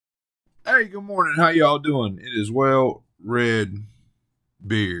Hey, good morning. How y'all doing? It is Well Red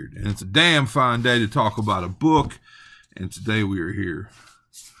Beard, and it's a damn fine day to talk about a book. And today we are here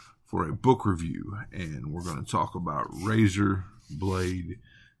for a book review, and we're going to talk about Razorblade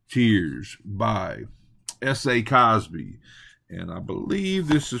Tears by S.A. Cosby. And I believe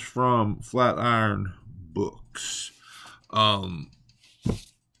this is from Flatiron Books. Let's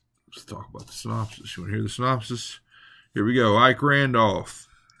talk about the synopsis. You want to hear the synopsis? Here we go. Ike Randolph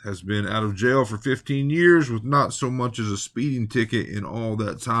has been out of jail for 15 years with not so much as a speeding ticket in all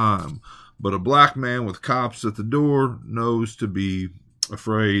that time. But a black man with cops at the door knows to be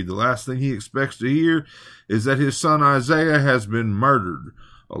afraid. The last thing he expects to hear is that his son Isaiah has been murdered,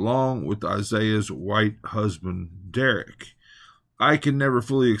 along with Isaiah's white husband, Derek. Ike had never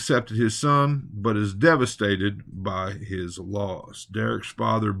fully accepted his son, but is devastated by his loss. Derek's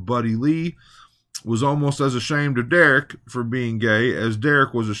father, Buddy Lee, was almost as ashamed of Derek for being gay as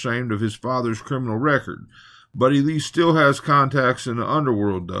Derek was ashamed of his father's criminal record. Buddy Lee still has contacts in the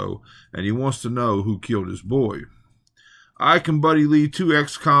underworld, though, and he wants to know who killed his boy. Ike and Buddy Lee, two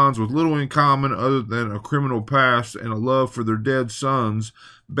ex-cons with little in common other than a criminal past and a love for their dead sons,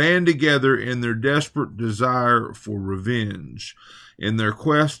 band together in their desperate desire for revenge. In their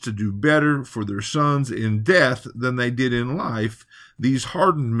quest to do better for their sons in death than they did in life, these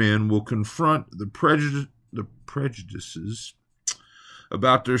hardened men will confront the prejudices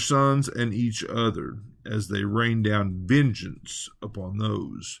about their sons and each other as they rain down vengeance upon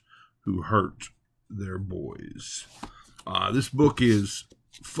those who hurt their boys. This book is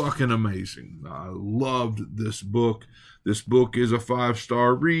fucking amazing. I loved this book. This book is a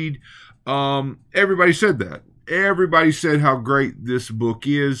 5-star read. Everybody said that. Everybody said how great this book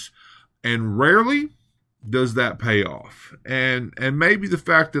is, and rarely does that pay off. And maybe the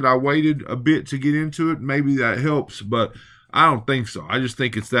fact that I waited a bit to get into it, maybe that helps, but I don't think so. I just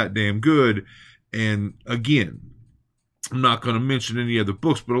think it's that damn good. And again, I'm not going to mention any other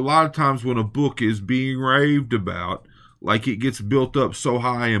books, but a lot of times when a book is being raved about, like it gets built up so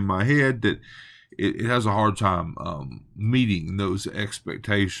high in my head that it has a hard time meeting those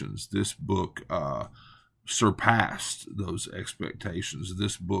expectations. This book surpassed those expectations.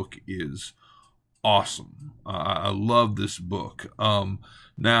 This book is awesome. I love this book.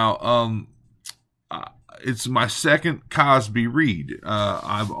 It's my second Cosby read.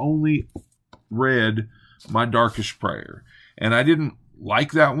 I've only read My Darkest Prayer, and I didn't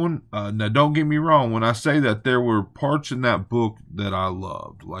like that one. Now, don't get me wrong. When I say that, there were parts in that book that I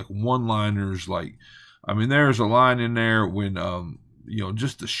loved, like one-liners. There's a line in there when,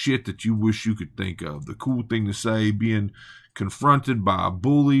 just the shit that you wish you could think of. The cool thing to say, being confronted by a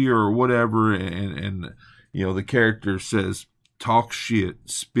bully or whatever, and the character says, "Talk shit,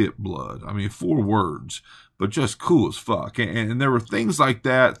 spit blood." 4 words, but just cool as fuck. And there were things like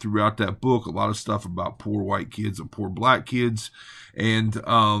that throughout that book. A lot of stuff about poor white kids and poor black kids, and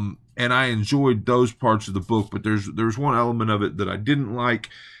I enjoyed those parts of the book. But there's one element of it that I didn't like,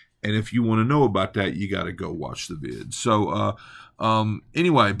 and if you want to know about that, you got to go watch the vid. So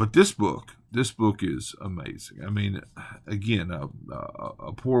anyway, but this book is amazing. Again,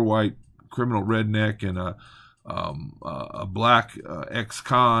 a poor white criminal redneck and a black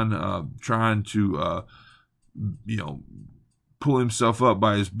ex-con trying to pull himself up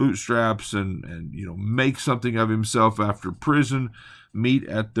by his bootstraps and make something of himself after prison, meet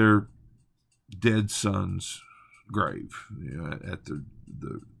at their dead son's grave, at the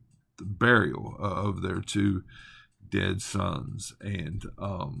burial of their 2 dead sons. And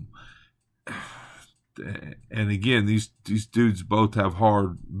again, these dudes both have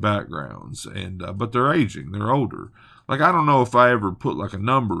hard backgrounds, but they're aging, they're older. I don't know if I ever put a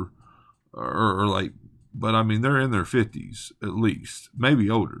number but they're in their 50s at least, maybe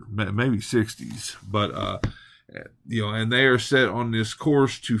older, maybe 60s. But and they are set on this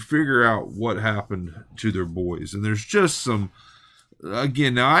course to figure out what happened to their boys. And there's just some,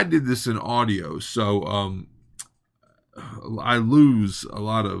 again, now I did this in audio, so I lose a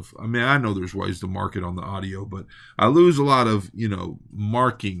lot of, I know there's ways to mark it on the audio, but I lose a lot of,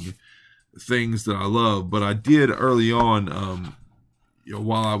 marking things that I love. But I did early on,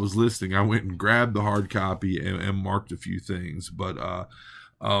 while I was listening, I went and grabbed the hard copy and marked a few things. But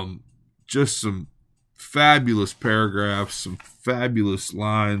just some fabulous paragraphs, some fabulous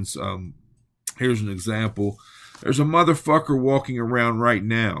lines. Here's an example. There's a motherfucker walking around right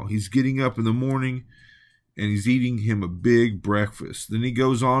now. He's getting up in the morning and he's eating him a big breakfast. Then he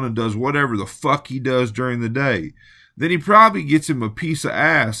goes on and does whatever the fuck he does during the day. Then he probably gets him a piece of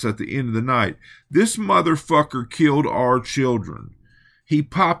ass at the end of the night. This motherfucker killed our children. He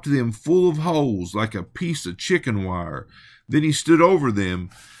popped them full of holes like a piece of chicken wire. Then he stood over them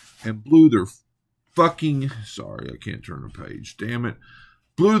and blew their fucking, sorry, I can't turn the page, damn it,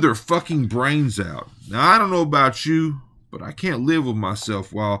 blew their fucking brains out. Now, I don't know about you, but I can't live with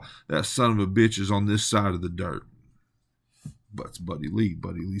myself while that son of a bitch is on this side of the dirt. But it's Buddy Lee.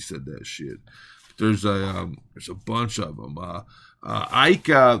 Buddy Lee said that shit. There's a bunch of them. Ike,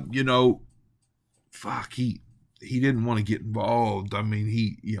 you know, fuck, he didn't want to get involved. I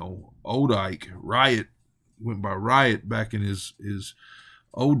mean, old Ike, Riot, went by Riot back in his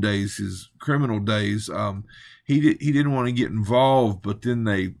old days, his criminal days. He didn't want to get involved, but then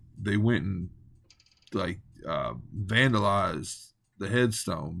they went and like vandalized the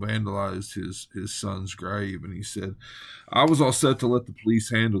headstone, vandalized his son's grave, and he said, I was all set to let the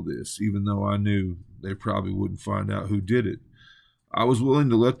police handle this, even though I knew they probably wouldn't find out who did it. I was willing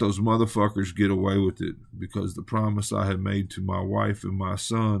to let those motherfuckers get away with it because the promise I had made to my wife and my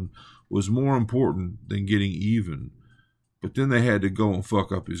son was more important than getting even. But then they had to go and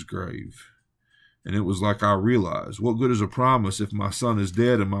fuck up his grave. And it was like I realized, what good is a promise if my son is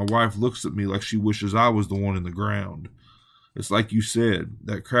dead and my wife looks at me like she wishes I was the one in the ground? It's like you said,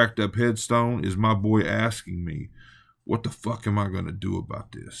 that cracked up headstone is my boy asking me, what the fuck am I going to do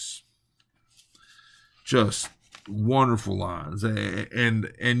about this? Just wonderful lines.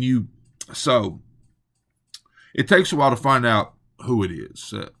 And you, so it takes a while to find out who it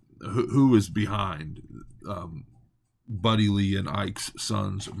is, who is behind Buddy Lee and Ike's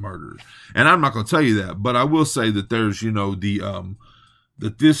son's murder. And I'm not going to tell you that, but I will say that there's, you know,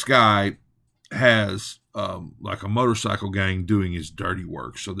 that this guy has like a motorcycle gang doing his dirty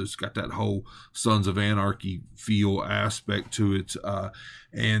work. So there's got that whole Sons of Anarchy feel aspect to it.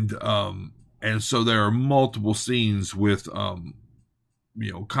 And so there are multiple scenes with,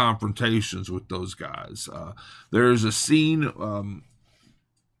 you know, confrontations with those guys. There's a scene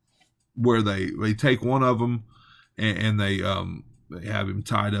where they take one of them and they have him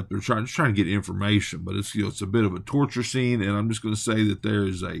tied up. They're trying to get information, but it's, you know, it's a bit of a torture scene. And I'm just going to say that there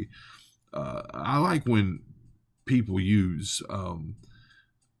is I like when people use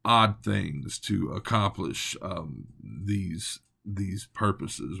odd things to accomplish these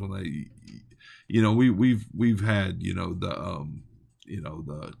purposes. When they, you know, we've had, you know,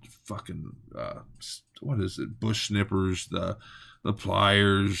 the fucking what is it, bush snippers, the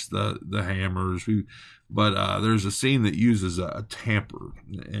pliers, the hammers. But there's a scene that uses a tamper,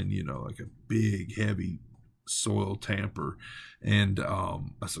 and, you know, like a big heavy soil tamper, and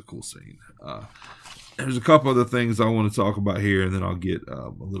that's a cool scene. There's a couple other things I want to talk about here, and then I'll get a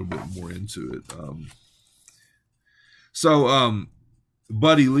little bit more into it. So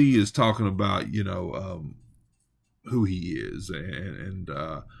Buddy Lee is talking about, you know, who he is, and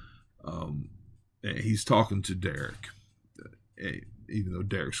he's talking to Derek, even though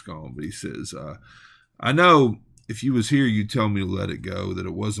Derek's gone. But he says, I know if you was here, you'd tell me to let it go, that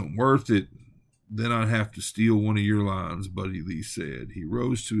it wasn't worth it. Then I'd have to steal one of your lines, Buddy Lee said. He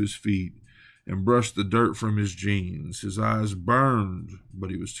rose to his feet and brushed the dirt from his jeans. His eyes burned, but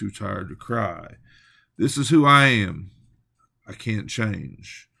he was too tired to cry. This is who I am. I can't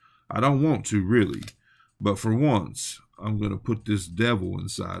change. I don't want to, really. But for once, I'm going to put this devil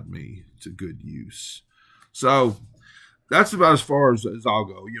inside me to good use. So that's about as far as I'll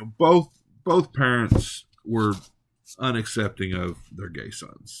go. You know, both parents were unaccepting of their gay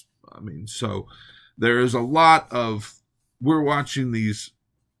sons. I mean, so there is a lot of, we're watching these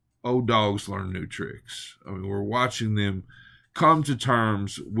old dogs learn new tricks. I mean, we're watching them come to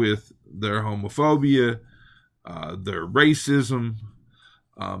terms with their homophobia, their racism.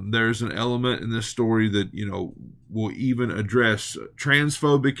 There's an element in this story that, you know, will even address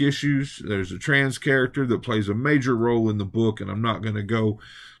transphobic issues. There's a trans character that plays a major role in the book, and I'm not going to go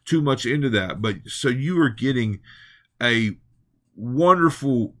too much into that. But so you are getting a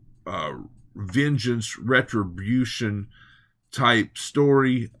wonderful vengeance, retribution type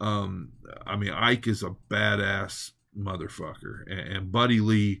story. I mean, Ike is a badass motherfucker, and Buddy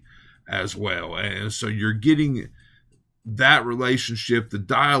Lee as well. And so you're getting that relationship, the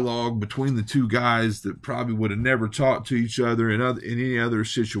dialogue between the two guys that probably would have never talked to each other in any other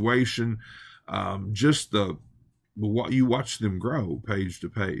situation. Just what you watch them grow page to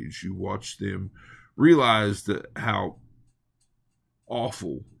page. You watch them realize that how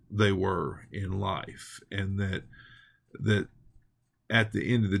awful they were in life, and that at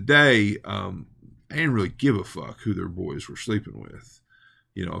the end of the day, they didn't really give a fuck who their boys were sleeping with.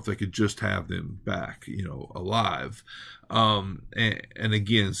 You know, if they could just have them back, you know, alive. And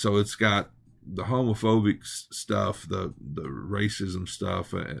again, so it's got the homophobic stuff, the racism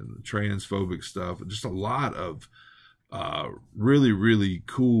stuff, and the transphobic stuff, and just a lot of really, really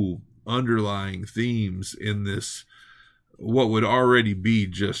cool underlying themes in this what would already be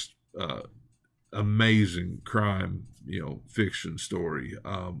just amazing crime, fiction story.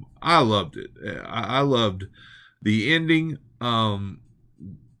 I loved it. I loved the ending. I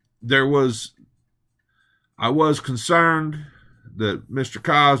was concerned that Mr.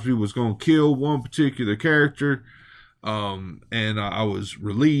 Cosby was going to kill one particular character, and I was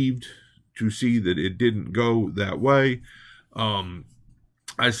relieved to see that it didn't go that way.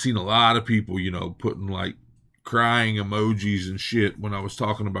 I've seen a lot of people, putting like crying emojis and shit when I was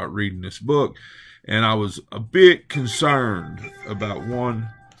talking about reading this book, and I was a bit concerned about one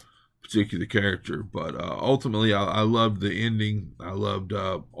particular character, but ultimately I loved the ending. I loved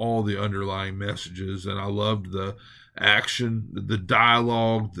all the underlying messages, and I loved the action, the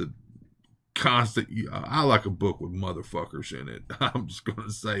dialogue, the constant. I like a book with motherfuckers in it. I'm just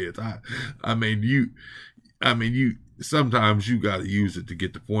gonna say it. I mean you sometimes you got to use it to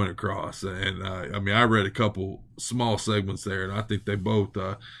get the point across, and I read a couple small segments there, and I think they both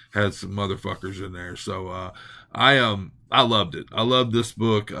had some motherfuckers in there. So I loved it. I love this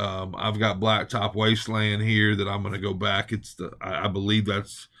book. I've got Blacktop Wasteland here that I'm going to go back. I believe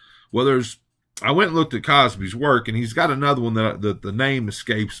that's, well, I went and looked at Cosby's work, and he's got another one that the name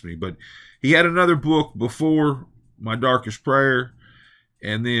escapes me, but he had another book before My Darkest Prayer,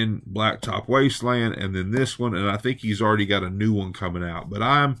 and then Blacktop Wasteland, and then this one, and I think he's already got a new one coming out. But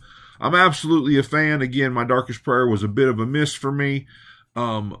I'm absolutely a fan. Again, My Darkest Prayer was a bit of a miss for me,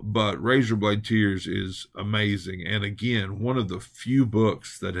 but Razorblade Tears is amazing, and again, one of the few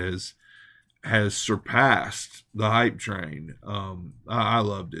books that has surpassed the hype train. I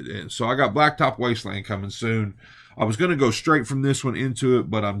loved it, and so I got Blacktop Wasteland coming soon. I was going to go straight from this one into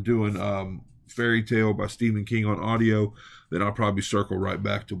it, but I'm doing Fairy Tale by Stephen King on audio. Then I'll probably circle right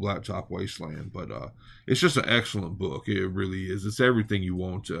back to Blacktop Wasteland. But it's just an excellent book. It really is. It's everything you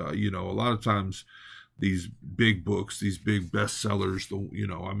want. A lot of times these big books, these big bestsellers, a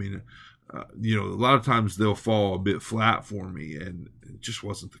lot of times they'll fall a bit flat for me, and it just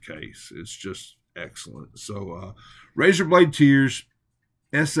wasn't the case. It's just excellent. So Razorblade Tears,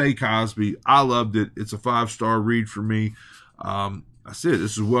 S.A. Cosby, I loved it. It's a 5-star read for me. I said,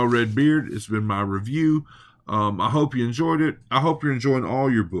 this is Well Red Beard. It's been my review. I hope you enjoyed it. I hope you're enjoying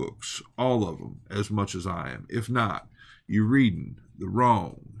all your books, all of them, as much as I am. If not, you're reading the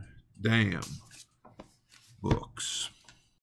wrong damn books.